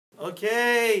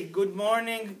Okay, good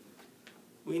morning.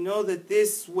 We know that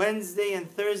this Wednesday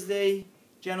and Thursday,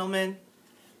 gentlemen,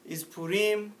 is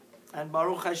Purim, and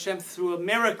Baruch Hashem, through a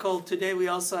miracle today we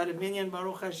also had a minyan,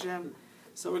 Baruch Hashem.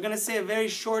 So we're going to say a very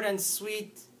short and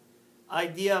sweet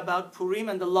idea about Purim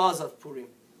and the laws of Purim.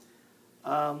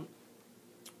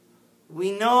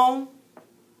 We know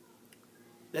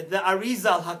that the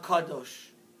Arizal HaKadosh,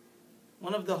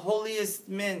 one of the holiest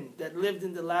men that lived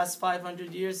in the last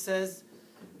 500 years, says,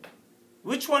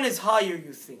 which one is higher,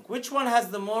 you think? Which one has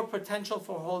the more potential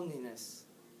for holiness?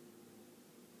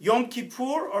 Yom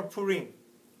Kippur or Purim?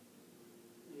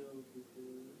 Yom Kippur.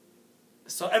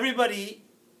 So everybody,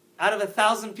 out of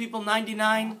 1,000 people,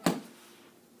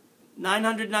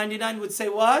 999 would say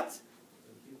what?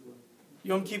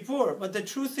 Yom Kippur. But the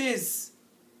truth is,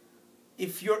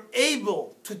 if you're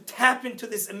able to tap into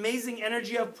this amazing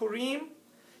energy of Purim,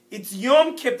 it's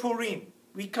Yom Kippurim.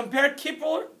 We compare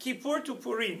Kippur to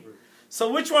Purim. So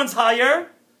which one's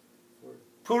higher?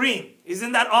 Purim.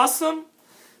 Isn't that awesome?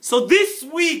 So this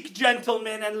week,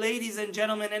 gentlemen and ladies and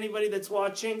gentlemen, anybody that's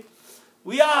watching,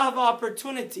 we have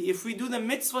opportunity if we do the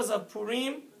mitzvahs of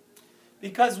Purim.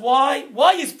 Because why?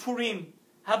 Why is Purim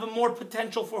have a more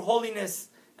potential for holiness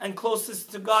and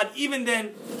closest to God even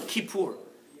than Kippur?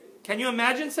 Can you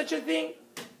imagine such a thing?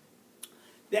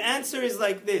 The answer is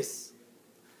like this.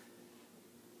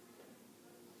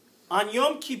 On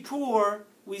Yom Kippur,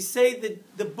 we say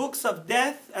that the books of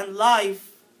death and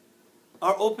life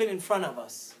are open in front of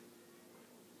us.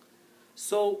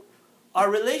 So our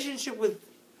relationship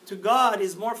to God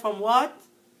is more from what?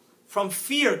 From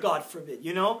fear, God forbid.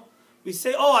 You know, we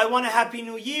say, "Oh, I want a happy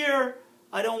new year.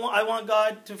 I want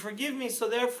God to forgive me. So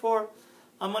therefore,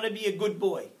 I'm going to be a good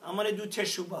boy. I'm going to do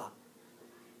teshuvah."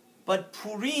 But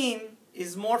Purim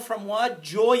is more from what?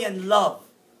 Joy and love.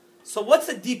 So what's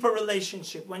a deeper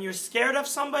relationship? When you're scared of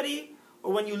somebody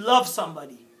or when you love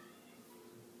somebody?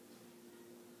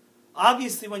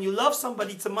 Obviously, when you love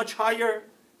somebody, it's a much higher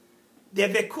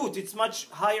devekut. It's much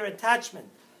higher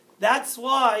attachment. That's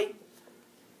why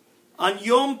on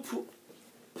Yom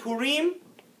Purim,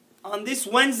 on this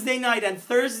Wednesday night and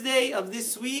Thursday of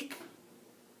this week,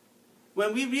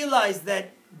 when we realize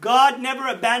that God never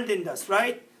abandoned us,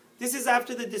 right? This is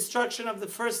after the destruction of the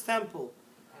first temple.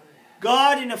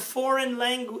 God in a foreign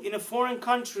language, in a foreign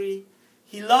country,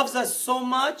 He loves us so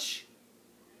much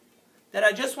that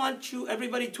I just want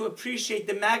everybody to appreciate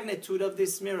the magnitude of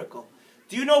this miracle.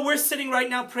 Do you know we're sitting right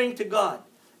now praying to God?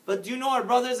 But do you know our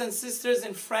brothers and sisters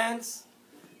in France,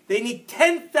 they need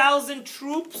 10,000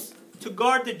 troops to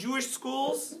guard the Jewish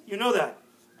schools? You know that.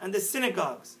 And the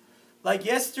synagogues. Like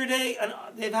yesterday,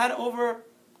 they've had over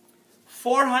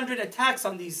 400 attacks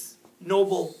on these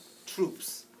noble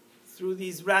troops through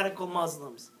these radical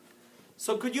Muslims.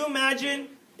 So could you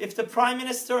imagine if the Prime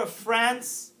Minister of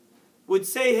France would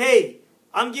say, "Hey,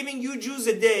 I'm giving you Jews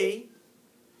a day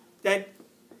that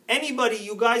anybody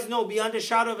you guys know beyond a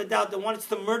shadow of a doubt that wants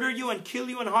to murder you and kill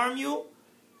you and harm you,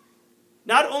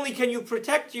 not only can you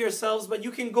protect yourselves, but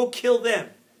you can go kill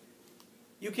them.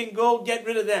 You can go get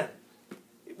rid of them."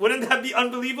 Wouldn't that be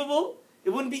unbelievable?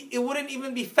 It wouldn't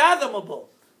even be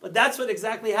fathomable. But that's what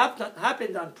exactly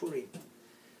happened on Purim.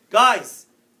 Guys,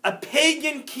 a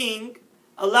pagan king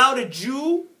allowed a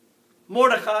Jew,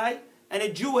 Mordechai, and a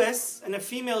Jewess, and a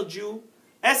female Jew,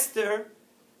 Esther,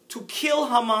 to kill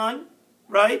Haman,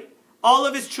 right? All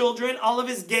of his children, all of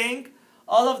his gang,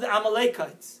 all of the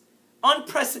Amalekites.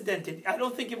 Unprecedented. I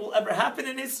don't think it will ever happen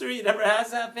in history. It never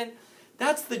has happened.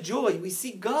 That's the joy. We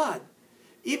see God.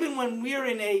 Even when we're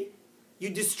you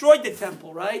destroyed the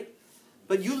temple, right?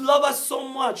 But you love us so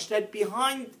much that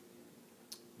behind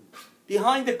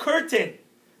the curtain,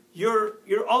 you're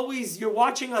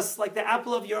watching us like the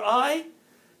apple of your eye.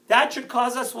 That should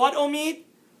cause us what, Omid?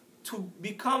 To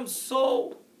become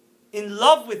so in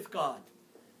love with God,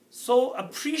 so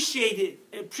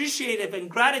appreciative and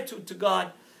gratitude to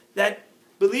God that,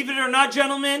 believe it or not,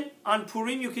 gentlemen, on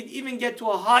Purim you can even get to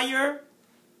a higher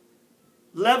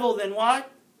level than what?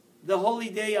 The holy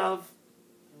day of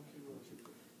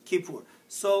Kippur.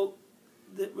 So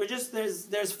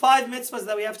there's 5 mitzvahs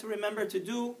that we have to remember to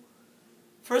do.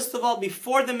 First of all,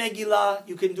 before the Megillah,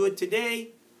 you can do it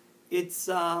today. It's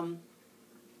Ethan,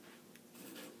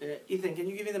 can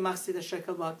you give me the Machzit, the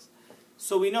shekel box?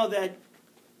 So we know that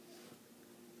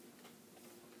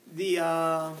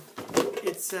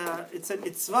it's a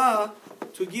mitzvah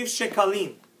to give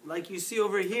shekalim. Like you see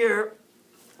over here,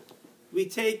 we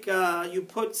take you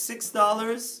put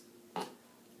 $6.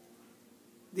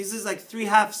 This is like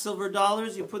 3/2 silver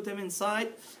dollars. You put them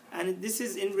inside, and this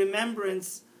is in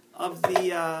remembrance of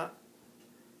the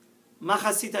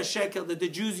Machasita shekel that the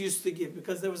Jews used to give,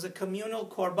 because there was a communal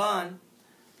korban.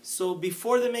 So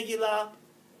before the Megillah,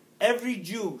 every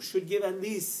Jew should give at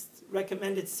least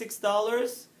recommended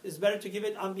 $6. It's better to give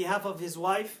it on behalf of his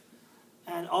wife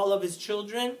and all of his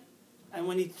children. And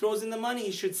when he throws in the money,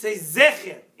 he should say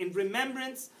Zecher, in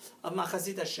remembrance of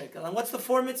Machasita shekel. And what's the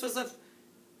 4 mitzvahs of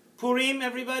Purim,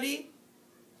 everybody?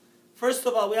 First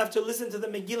of all, we have to listen to the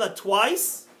Megillah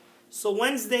twice. So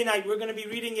Wednesday night, we're going to be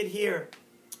reading it here,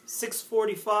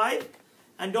 6:45.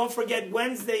 And don't forget,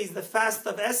 Wednesday is the fast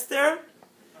of Esther.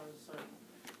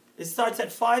 It starts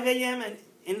at 5 a.m. and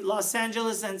in Los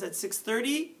Angeles ends at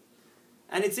 6:30.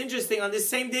 And it's interesting, on this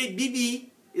same day,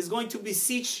 Bibi is going to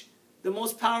beseech the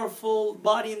most powerful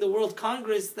body in the world,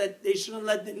 Congress, that they shouldn't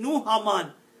let the new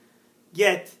Haman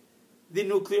get the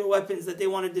nuclear weapons that they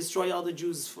want to destroy all the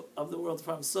Jews of the world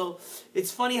from. So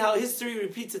it's funny how history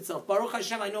repeats itself. Baruch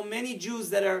Hashem, I know many Jews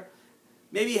that are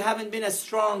maybe haven't been as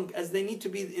strong as they need to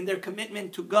be in their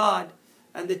commitment to God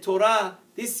and the Torah.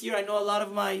 This year I know a lot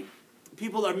of my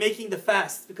people are making the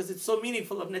fast because it's so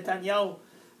meaningful of Netanyahu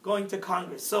going to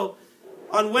Congress. So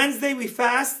on Wednesday we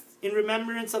fast in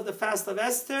remembrance of the fast of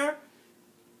Esther.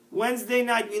 Wednesday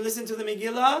night we listen to the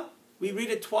Megillah. We read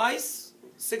it twice.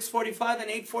 6:45 and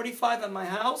 8:45 at my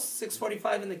house,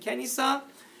 6:45 in the Kenisa.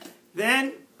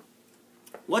 Then,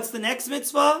 what's the next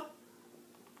mitzvah?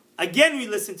 Again, we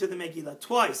listen to the Megillah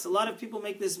twice. A lot of people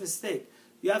make this mistake.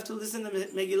 You have to listen to the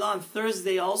Megillah on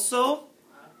Thursday also.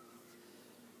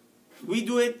 We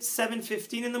do it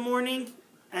 7:15 in the morning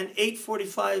and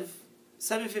 8:45,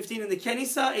 7:15 in the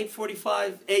Kenisa,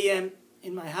 8:45 a.m.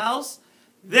 in my house.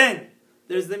 Then,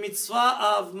 there's the mitzvah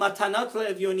of Matanat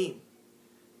le'evyonim.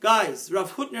 Guys,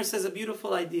 Rav Hutner says a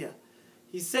beautiful idea.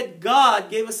 He said God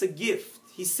gave us a gift.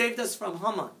 He saved us from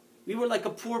Haman. We were like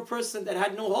a poor person that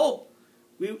had no hope.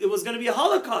 It was going to be a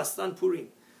Holocaust on Purim.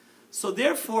 So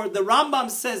therefore, the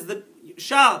Rambam says that,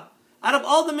 Shab, out of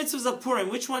all the mitzvahs of Purim,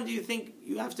 which one do you think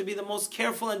you have to be the most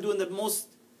careful and doing the most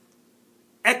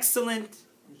excellent?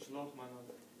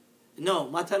 No,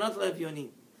 Matanot le'evyonim.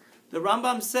 The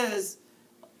Rambam says,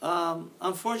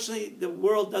 unfortunately, the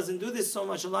world doesn't do this so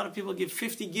much. A lot of people give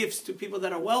 50 gifts to people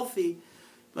that are wealthy,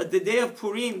 but the day of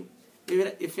Purim,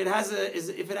 if it has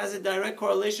a direct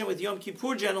correlation with Yom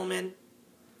Kippur, gentlemen,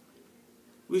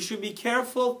 we should be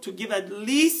careful to give at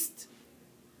least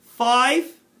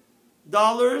 $5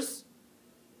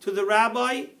 to the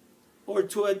rabbi, or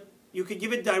you could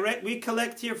give it direct. We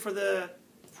collect here for the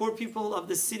poor people of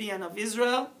the city and of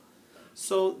Israel.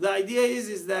 So the idea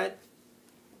is that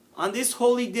on this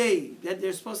holy day that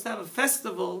they're supposed to have a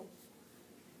festival,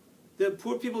 the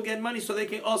poor people get money so they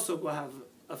can also go have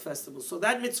a festival. So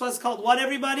that mitzvah is called what,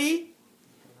 everybody?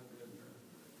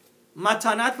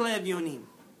 Matanat le'evyonim.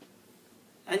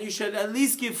 And you should at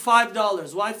least give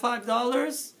 $5. Why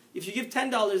 $5? If you give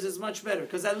 $10, it's much better.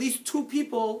 Because at least two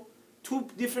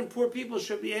different poor people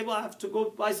should be able to have to go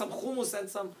buy some hummus and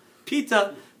some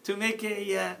pita to make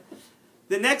a...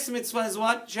 The next mitzvah is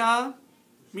what, Shah?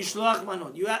 Mishloach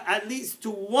manot. You have, at least to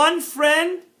one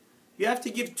friend, you have to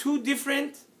give 2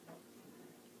 different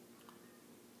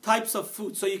types of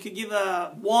food. So you could give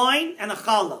a wine and a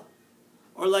challah.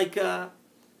 Or like the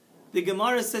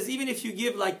Gemara says, even if you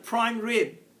give like prime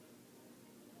rib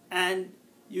and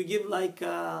you give like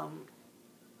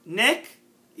neck,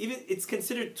 even it's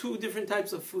considered 2 different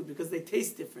types of food because they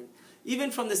taste different.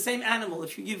 Even from the same animal,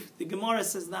 if you give, the Gemara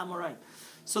says Namorai.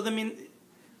 So the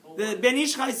Ben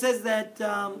Ish Chai says that,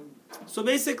 so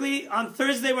basically on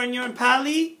Thursday when you're in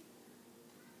Pali,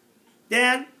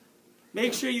 Dan,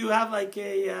 make sure you have like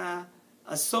a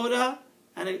soda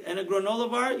and a granola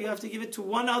bar. You have to give it to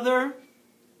one other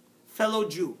fellow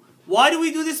Jew. Why do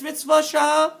we do this mitzvah,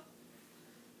 Shahab?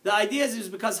 The idea is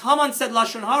because Haman said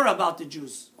Lashon Hara about the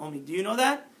Jews. Omi, do you know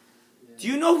that? Yeah. Do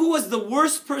you know who was the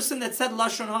worst person that said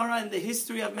Lashon Hara in the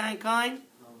history of mankind?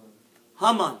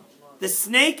 Haman. The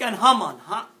snake and Haman.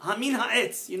 Hamin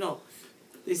ha'etz, you know.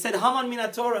 They said Haman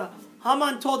min Torah.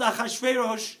 Haman told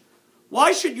Achashverosh,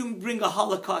 why should you bring a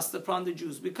Holocaust upon the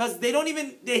Jews? Because they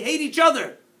hate each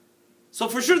other. So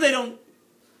for sure the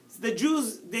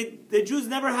Jews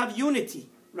never have unity,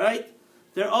 right?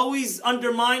 They're always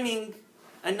undermining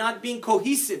and not being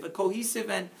cohesive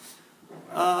and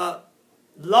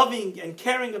loving and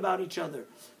caring about each other.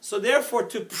 So therefore,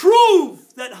 to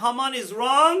prove that Haman is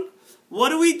wrong, what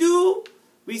do?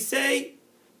 We say,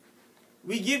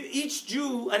 we give each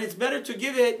Jew, and it's better to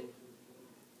give it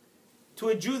to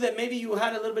a Jew that maybe you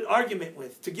had a little bit argument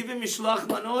with, to give him mishloach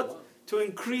manot, to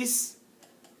increase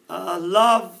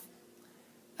love.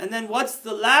 And then what's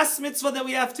the last mitzvah that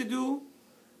we have to do?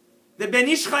 The Ben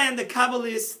Ish Chai and the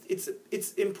Kabbalist,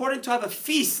 it's important to have a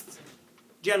feast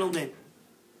gentlemen.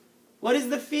 What is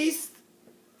the feast?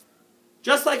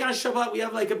 Just like on Shabbat, we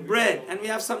have like a bread, and we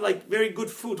have some like very good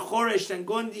food, choresh and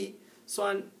gondi. So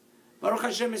on Baruch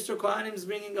Hashem, Mr. Kohanim is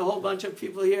bringing a whole bunch of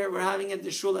people here. We're having at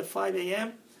the shul at 5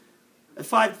 a.m., at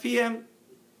 5 p.m.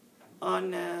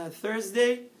 on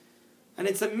Thursday. And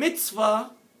it's a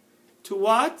mitzvah to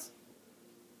what?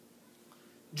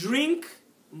 Drink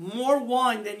more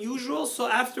wine than usual, so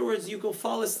afterwards you go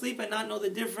fall asleep and not know the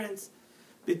difference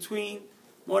between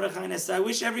Mordechai and Esther. I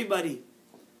wish everybody,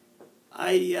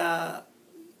 I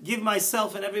give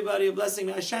myself and everybody a blessing.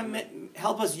 May Hashem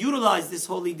help us utilize this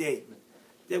holy day,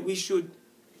 that we should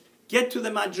get to the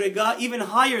Madrega even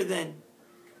higher than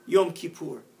Yom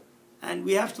Kippur. And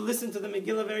we have to listen to the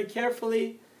Megillah very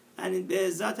carefully, and in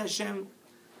Be'ezat Hashem,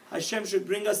 Hashem should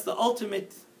bring us the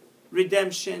ultimate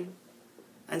redemption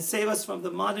and save us from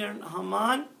the modern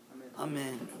Haman.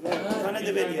 Amen.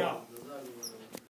 Amen.